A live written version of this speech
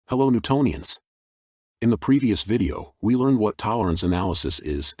Hello Newtonians! In the previous video, we learned what tolerance analysis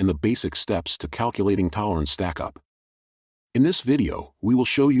is and the basic steps to calculating tolerance stackup. In this video, we will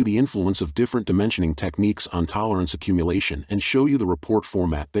show you the influence of different dimensioning techniques on tolerance accumulation and show you the report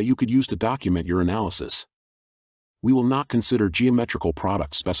format that you could use to document your analysis. We will not consider geometrical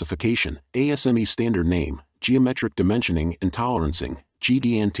product specification, ASME standard name, geometric dimensioning and tolerancing,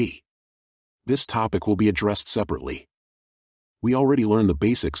 GD&T. This topic will be addressed separately. We already learned the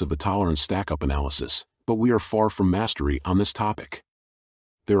basics of the tolerance stackup analysis, but we are far from mastery on this topic.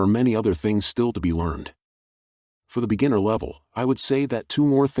 There are many other things still to be learned. For the beginner level, I would say that two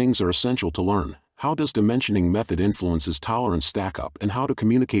more things are essential to learn: how does dimensioning method influences tolerance stackup and how to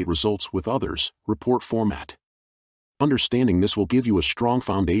communicate results with others, report format. Understanding this will give you a strong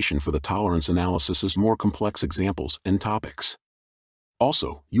foundation for the tolerance analysis's more complex examples and topics.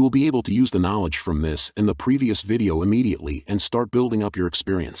 Also, you will be able to use the knowledge from this and the previous video immediately and start building up your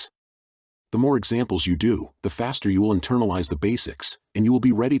experience. The more examples you do, the faster you will internalize the basics, and you will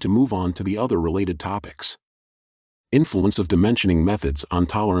be ready to move on to the other related topics. Influence of dimensioning methods on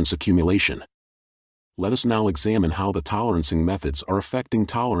tolerance accumulation. Let us now examine how the tolerancing methods are affecting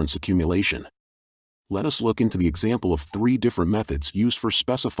tolerance accumulation. Let us look into the example of three different methods used for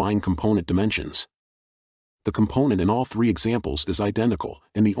specifying component dimensions. The component in all three examples is identical,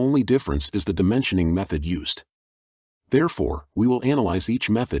 and the only difference is the dimensioning method used. Therefore, we will analyze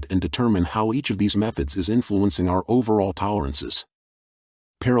each method and determine how each of these methods is influencing our overall tolerances.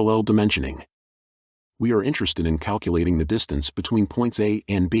 Parallel dimensioning. We are interested in calculating the distance between points A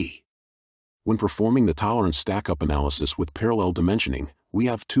and B. When performing the tolerance stackup analysis with parallel dimensioning, we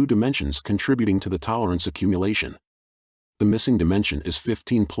have two dimensions contributing to the tolerance accumulation. The missing dimension is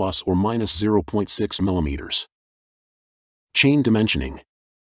 15 plus or minus 0.6 millimeters. Chain dimensioning.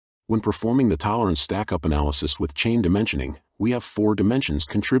 When performing the tolerance stackup analysis with chain dimensioning, we have four dimensions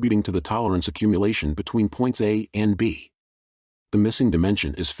contributing to the tolerance accumulation between points A and B. The missing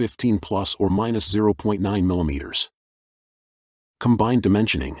dimension is 15 plus or minus 0.9 millimeters. Combined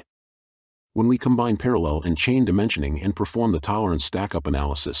dimensioning. When we combine parallel and chain dimensioning and perform the tolerance stackup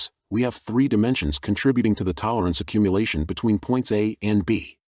analysis, we have three dimensions contributing to the tolerance accumulation between points A and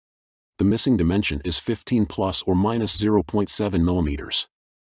B. The missing dimension is 15 plus or minus 0.7 millimeters.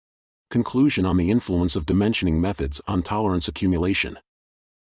 Conclusion on the influence of dimensioning methods on tolerance accumulation.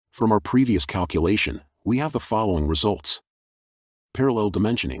 From our previous calculation, we have the following results. Parallel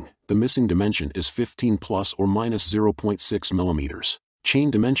dimensioning, the missing dimension is 15 plus or minus 0.6 millimeters.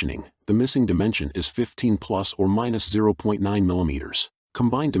 Chain dimensioning, the missing dimension is 15 plus or minus 0.9 millimeters.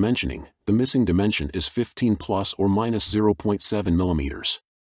 Combined dimensioning, the missing dimension is 15 plus or minus 0.7 millimeters.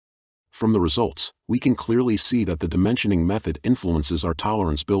 From the results, we can clearly see that the dimensioning method influences our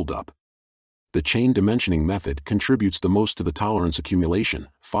tolerance buildup. The chain dimensioning method contributes the most to the tolerance accumulation,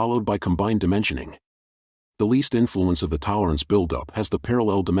 followed by combined dimensioning. The least influence of the tolerance buildup has the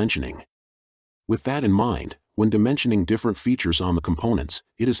parallel dimensioning. With that in mind, when dimensioning different features on the components,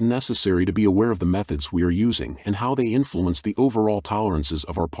 it is necessary to be aware of the methods we are using and how they influence the overall tolerances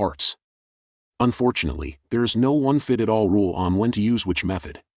of our parts. Unfortunately, there is no one-fit-all rule on when to use which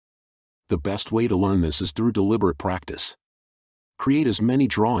method. The best way to learn this is through deliberate practice. Create as many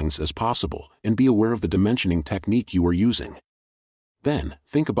drawings as possible and be aware of the dimensioning technique you are using. Then,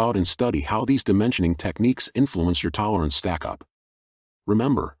 think about and study how these dimensioning techniques influence your tolerance stackup.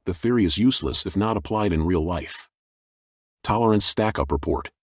 Remember, the theory is useless if not applied in real life. Tolerance stackup report.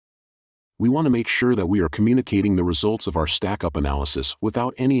 We want to make sure that we are communicating the results of our stackup analysis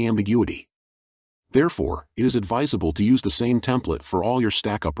without any ambiguity. Therefore, it is advisable to use the same template for all your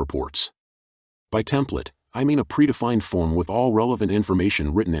stackup reports. By template, I mean a predefined form with all relevant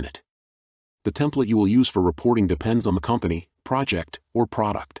information written in it. The template you will use for reporting depends on the company, project, or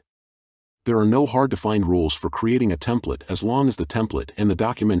product. There are no hard-to-find rules for creating a template as long as the template and the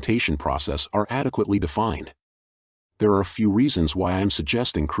documentation process are adequately defined. There are a few reasons why I am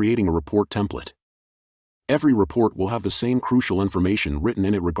suggesting creating a report template. Every report will have the same crucial information written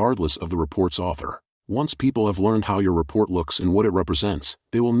in it regardless of the report's author. Once people have learned how your report looks and what it represents,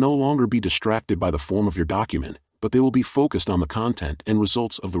 they will no longer be distracted by the form of your document, but they will be focused on the content and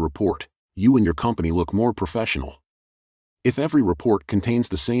results of the report. You and your company look more professional. If every report contains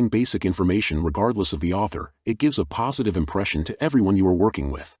the same basic information regardless of the author, it gives a positive impression to everyone you are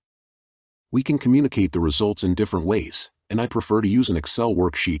working with. We can communicate the results in different ways, and I prefer to use an Excel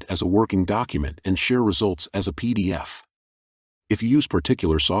worksheet as a working document and share results as a PDF. If you use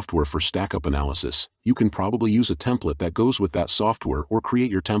particular software for stackup analysis, you can probably use a template that goes with that software or create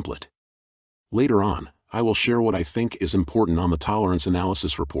your template. Later on, I will share what I think is important on the tolerance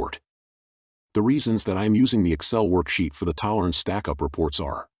analysis report. The reasons that I am using the Excel worksheet for the tolerance stackup reports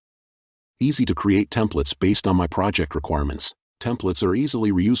are: Easy to create templates based on my project requirements. Templates are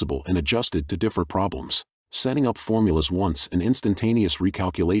easily reusable and adjusted to different problems. Setting up formulas once and instantaneous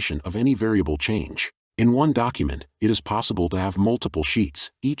recalculation of any variable change. In one document, it is possible to have multiple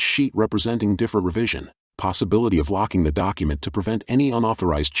sheets, each sheet representing different revision. Possibility of locking the document to prevent any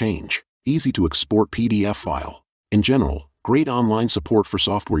unauthorized change. Easy to export PDF file. In general, great online support for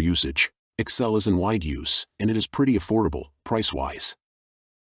software usage. Excel is in wide use, and it is pretty affordable, price-wise.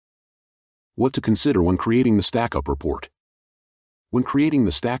 What to consider when creating the Stackup report. When creating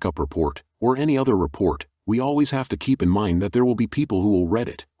the Stackup report, or any other report, we always have to keep in mind that there will be people who will read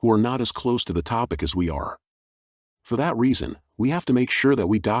it, who are not as close to the topic as we are. For that reason, we have to make sure that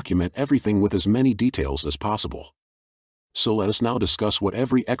we document everything with as many details as possible. So let us now discuss what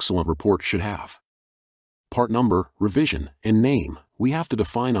every excellent report should have. Part number, revision, and name. We have to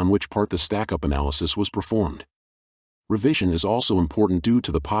define on which part the Stackup analysis was performed. Revision is also important due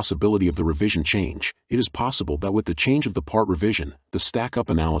to the possibility of the revision change. It is possible that with the change of the part revision, the Stackup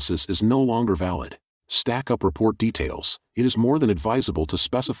analysis is no longer valid. Stackup report details. It is more than advisable to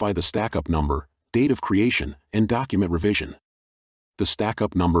specify the Stackup number, date of creation, and document revision. The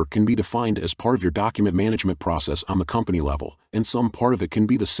Stackup number can be defined as part of your document management process on the company level, and some part of it can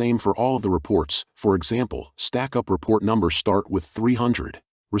be the same for all of the reports. For example, Stackup report numbers start with 300.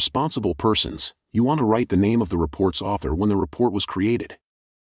 Responsible persons. You want to write the name of the report's author when the report was created.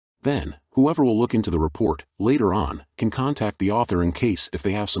 Then, whoever will look into the report, later on, can contact the author in case if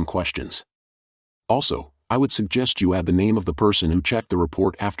they have some questions. Also, I would suggest you add the name of the person who checked the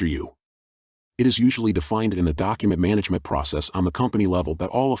report after you. It is usually defined in the document management process on the company level that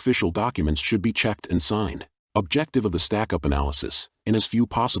all official documents should be checked and signed. Objective of the Stackup analysis. In as few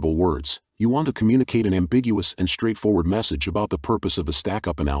possible words, you want to communicate an ambiguous and straightforward message about the purpose of the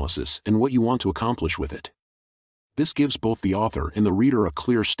Stackup analysis and what you want to accomplish with it. This gives both the author and the reader a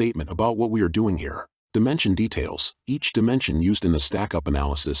clear statement about what we are doing here. Dimension details. Each dimension used in the Stackup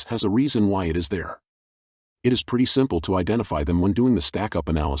analysis has a reason why it is there. It is pretty simple to identify them when doing the Stackup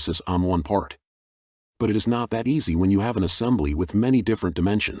analysis on one part. But it is not that easy when you have an assembly with many different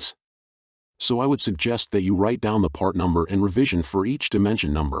dimensions. So I would suggest that you write down the part number and revision for each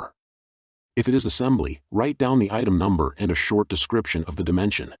dimension number. If it is assembly, write down the item number and a short description of the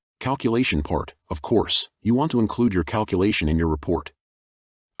dimension. Calculation part. Of course, you want to include your calculation in your report.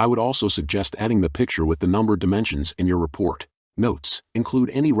 I would also suggest adding the picture with the numbered dimensions in your report. Notes. Include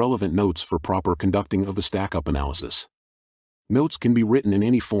any relevant notes for proper conducting of the Stackup analysis. Notes can be written in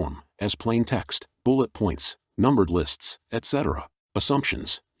any form, as plain text, bullet points, numbered lists, etc.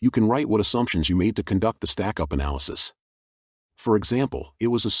 Assumptions. You can write what assumptions you made to conduct the Stackup analysis. For example, it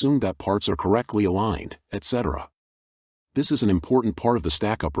was assumed that parts are correctly aligned, etc. This is an important part of the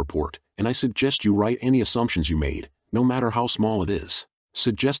Stackup report, and I suggest you write any assumptions you made, no matter how small it is.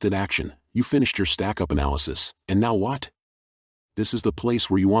 Suggested action. You finished your Stackup analysis, and now what? This is the place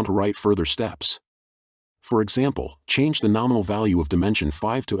where you want to write further steps. For example, change the nominal value of dimension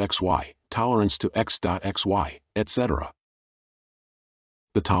 5 to xy, tolerance to x.xy, etc.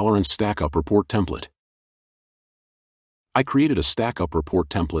 The Tolerance Stackup Report Template. I created a Stackup report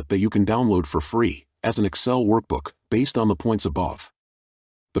template that you can download for free, as an Excel workbook, based on the points above.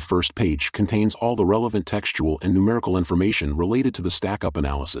 The first page contains all the relevant textual and numerical information related to the Stackup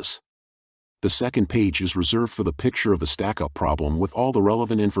analysis. The second page is reserved for the picture of the Stackup problem with all the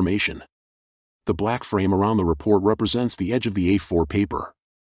relevant information. The black frame around the report represents the edge of the A4 paper.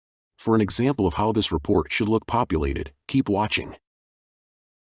 For an example of how this report should look populated, keep watching.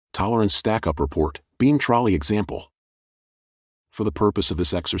 Tolerance Stackup Report, Beam Trolley Example. For the purpose of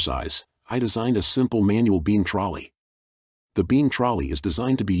this exercise, I designed a simple manual beam trolley. The beam trolley is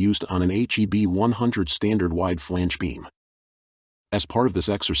designed to be used on an HEB 100 standard wide flange beam. As part of this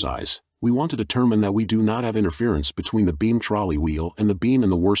exercise, we want to determine that we do not have interference between the beam trolley wheel and the beam in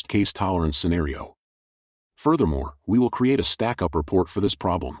the worst-case tolerance scenario. Furthermore, we will create a Stackup report for this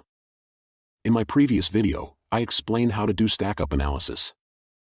problem. In my previous video, I explained how to do Stackup analysis.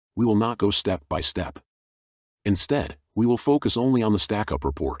 We will not go step by step. Instead, we will focus only on the Stackup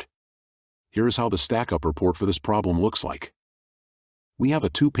report. Here is how the Stackup report for this problem looks like. We have a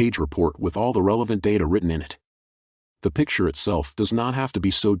 2-page report with all the relevant data written in it. The picture itself does not have to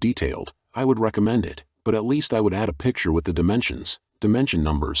be so detailed. I would recommend it, but at least I would add a picture with the dimensions, dimension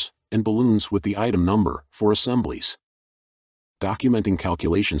numbers, and balloons with the item number for assemblies. Documenting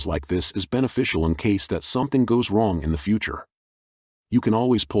calculations like this is beneficial in case that something goes wrong in the future. You can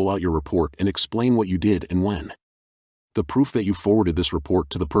always pull out your report and explain what you did and when. The proof that you forwarded this report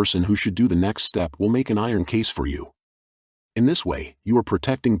to the person who should do the next step will make an iron case for you. In this way, you are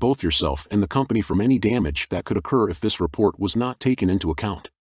protecting both yourself and the company from any damage that could occur if this report was not taken into account.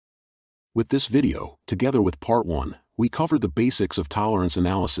 With this video, together with part 1, we covered the basics of tolerance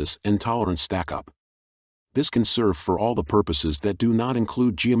analysis and tolerance stackup. This can serve for all the purposes that do not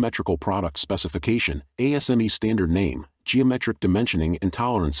include geometrical product specification, ASME standard name, geometric dimensioning and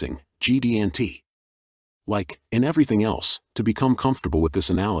tolerancing, GD&T. Like, in everything else, to become comfortable with this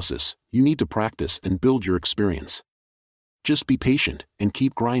analysis, you need to practice and build your experience. Just be patient and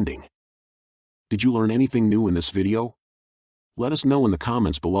keep grinding. Did you learn anything new in this video? Let us know in the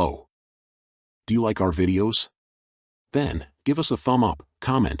comments below. Do you like our videos? Then, give us a thumb up,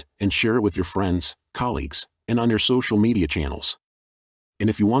 comment, and share it with your friends, colleagues, and on your social media channels. And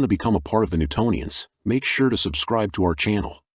if you want to become a part of the Newtonians, make sure to subscribe to our channel.